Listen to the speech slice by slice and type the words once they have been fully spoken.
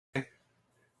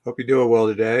Hope you're doing well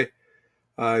today.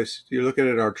 You're looking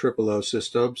at our triple O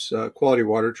systems. Quality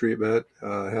Water Treatment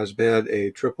has been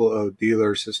a triple O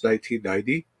dealer since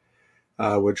 1990,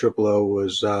 when triple O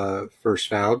was first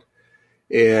found.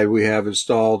 And we have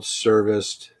installed,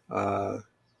 serviced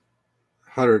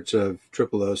hundreds of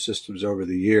triple O systems over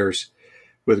the years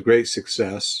with great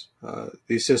success.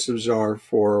 These systems are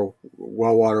for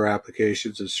well water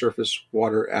applications and surface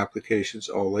water applications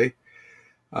only.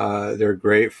 They're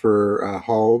great for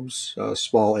homes,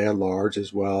 small and large,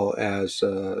 as well as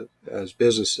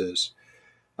businesses.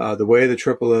 The way the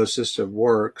triple O system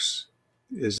works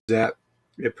is that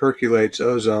it percolates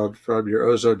ozone from your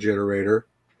ozone generator.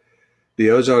 The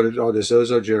ozone on this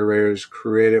ozone generator is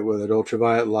created with an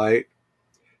ultraviolet light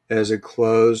that is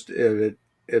enclosed in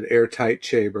an airtight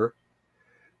chamber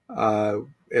and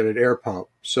an air pump.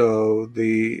 So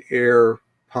the air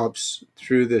pumps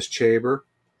through this chamber.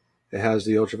 It has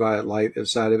the ultraviolet light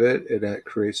inside of it, and that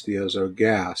creates the ozone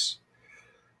gas.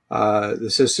 The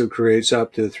system creates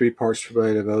up to 3 parts per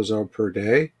million of ozone per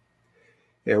day.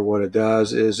 And what it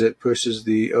does is it pushes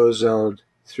the ozone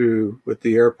through with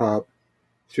the air pump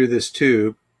through this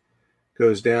tube,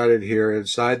 goes down in here.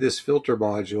 Inside this filter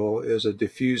module is a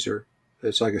diffuser.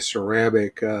 It's like a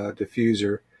ceramic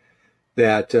diffuser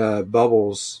that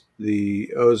bubbles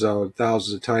the ozone,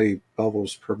 thousands of tiny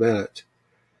bubbles per minute,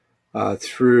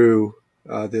 through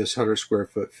this 100 square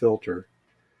foot filter.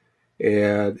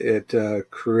 And it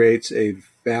creates a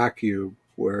vacuum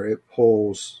where it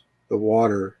pulls the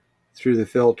water through the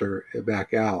filter and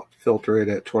back out, filtering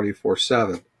it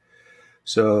 24/7.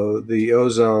 So the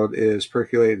ozone is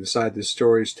percolated inside the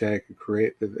storage tank and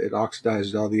it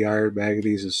oxidizes all the iron,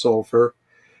 manganese, and sulfur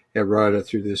and run it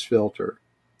through this filter.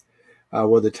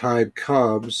 When the time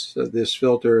comes, this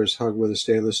filter is hung with a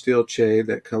stainless steel chain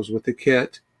that comes with the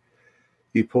kit.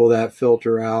 You pull that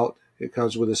filter out. It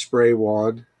comes with a spray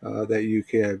wand that you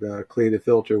can clean the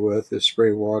filter with. This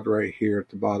spray wand right here at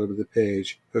the bottom of the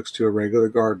page hooks to a regular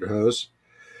garden hose.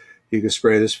 You can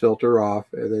spray this filter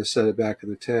off and then set it back in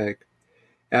the tank.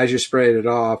 As you're spraying it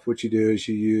off, what you do is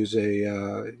you use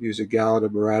a gallon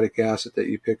of muriatic acid that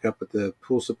you pick up at the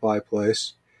pool supply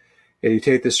place, and you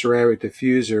take the ceramic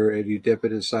diffuser and you dip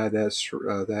it inside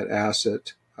that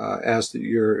acid as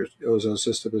your ozone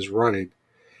system is running.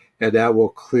 And that will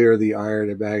clear the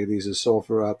iron and manganese and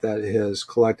sulfur up that has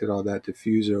collected on that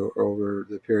diffuser over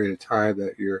the period of time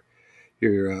that you're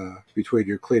between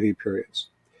your cleaning periods.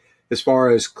 As far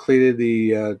as cleaning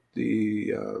the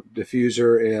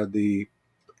diffuser and the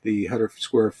 100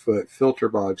 square foot filter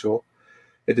module,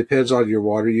 it depends on your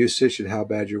water usage and how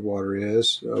bad your water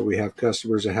is. We have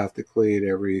customers that have to clean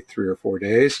every 3 or 4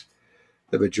 days.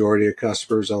 The majority of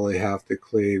customers only have to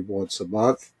clean once a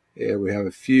month. And we have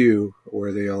a few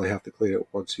where they only have to clean it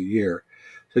once a year.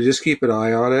 So just keep an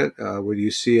eye on it. When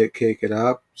you see it caking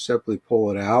up, simply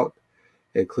pull it out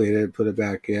and clean it and put it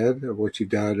back in. And once you've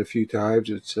done it a few times,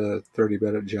 it's a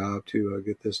 30-minute job to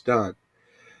get this done.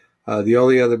 The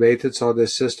only other maintenance on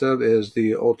this system is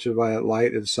the ultraviolet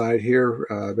light inside here.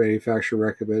 Manufacturer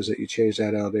recommends that you change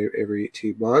that out every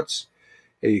 18 months.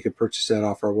 And you can purchase that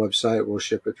off our website. We'll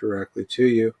ship it directly to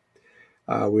you.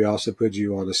 We also put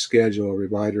you on a schedule, a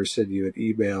reminder, send you an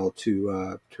email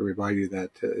to remind you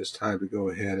that it's time to go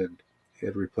ahead and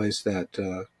replace that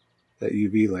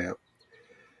UV lamp.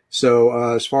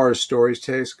 So as far as storage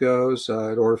tanks goes,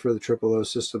 in order for the triple O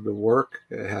system to work,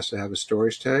 it has to have a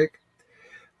storage tank.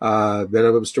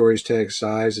 Minimum storage tank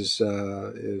size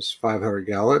is 500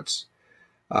 gallons.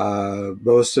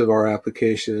 Most of our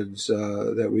applications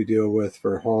that we deal with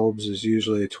for homes is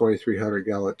usually a 2,300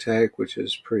 gallon tank, which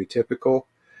is pretty typical.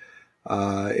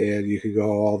 And you can go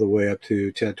all the way up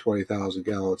to 10, 20,000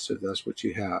 gallons if that's what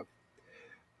you have.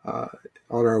 On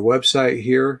our website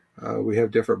here, we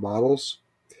have different models.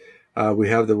 We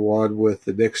have the one with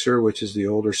the mixer, which is the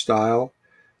older style.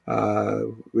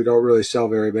 We don't really sell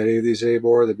very many of these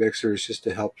anymore. The mixer is just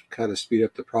to help kind of speed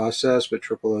up the process, but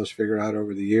triple O's figured out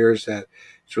over the years that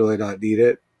it's really not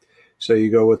needed. So you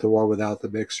go with the one without the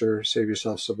mixer, save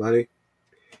yourself some money.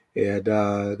 And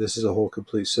this is a whole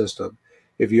complete system.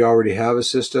 If you already have a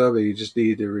system and you just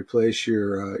need to replace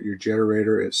your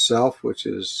generator itself, which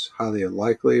is highly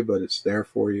unlikely, but it's there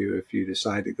for you if you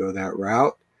decide to go that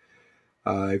route.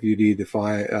 If you need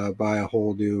to buy a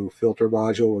whole new filter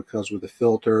module, it comes with a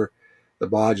filter, the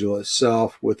module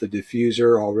itself with the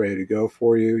diffuser all ready to go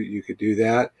for you, you could do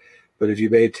that. But if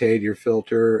you maintain your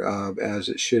filter as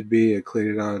it should be and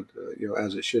clean it on,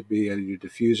 as it should be, and your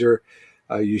diffuser,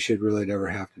 you should really never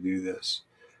have to do this.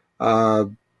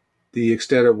 The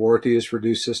extended warranty is for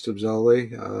new systems only.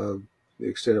 The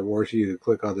extended warranty, you can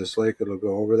click on this link, it'll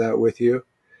go over that with you.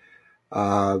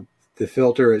 The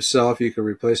filter itself, you can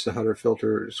replace the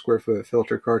 100 square foot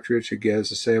filter cartridge. Again,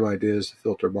 it's the same idea as the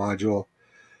filter module,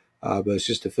 but it's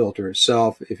just the filter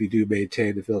itself. If you do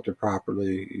maintain the filter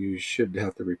properly, you shouldn't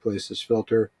have to replace this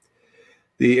filter.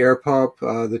 The air pump,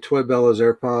 the twin bellows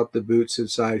air pump, the boots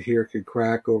inside here can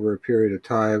crack over a period of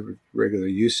time with regular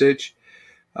usage.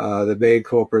 The main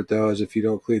culprit, though, is if you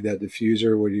don't clean that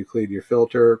diffuser when you clean your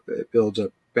filter, it builds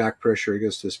up back pressure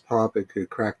against this pump and could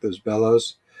crack those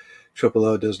bellows.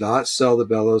 O does not sell the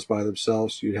bellows by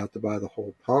themselves, so you'd have to buy the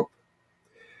whole pump.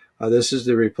 This is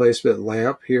the replacement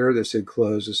lamp here that's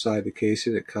enclosed inside the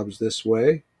casing. It comes this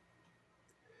way.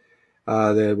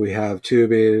 Then we have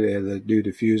tubing and the new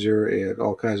diffuser and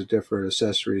all kinds of different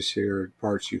accessories here and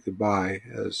parts you can buy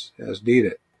as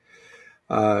needed.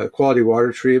 Quality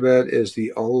Water Treatment is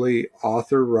the only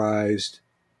authorized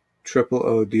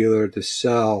O dealer to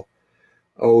sell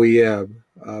OEM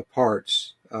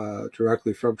parts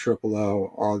directly from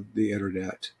O on the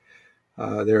internet.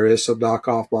 There is some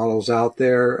knockoff models out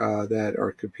there that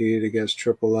are competing against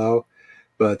O,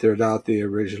 but they're not the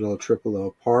original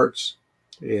O parts.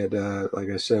 And like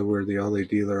I said, we're the only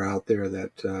dealer out there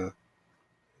that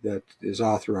is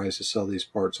authorized to sell these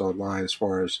parts online as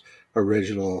far as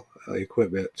original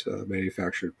equipment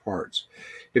manufactured parts.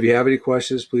 If you have any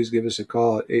questions, please give us a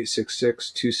call at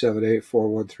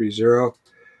 866-278-4130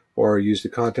 or use the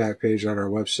contact page on our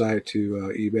website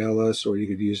to email us, or you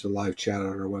could use the live chat on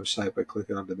our website by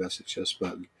clicking on the Message Us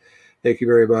button. Thank you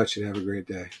very much and have a great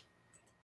day.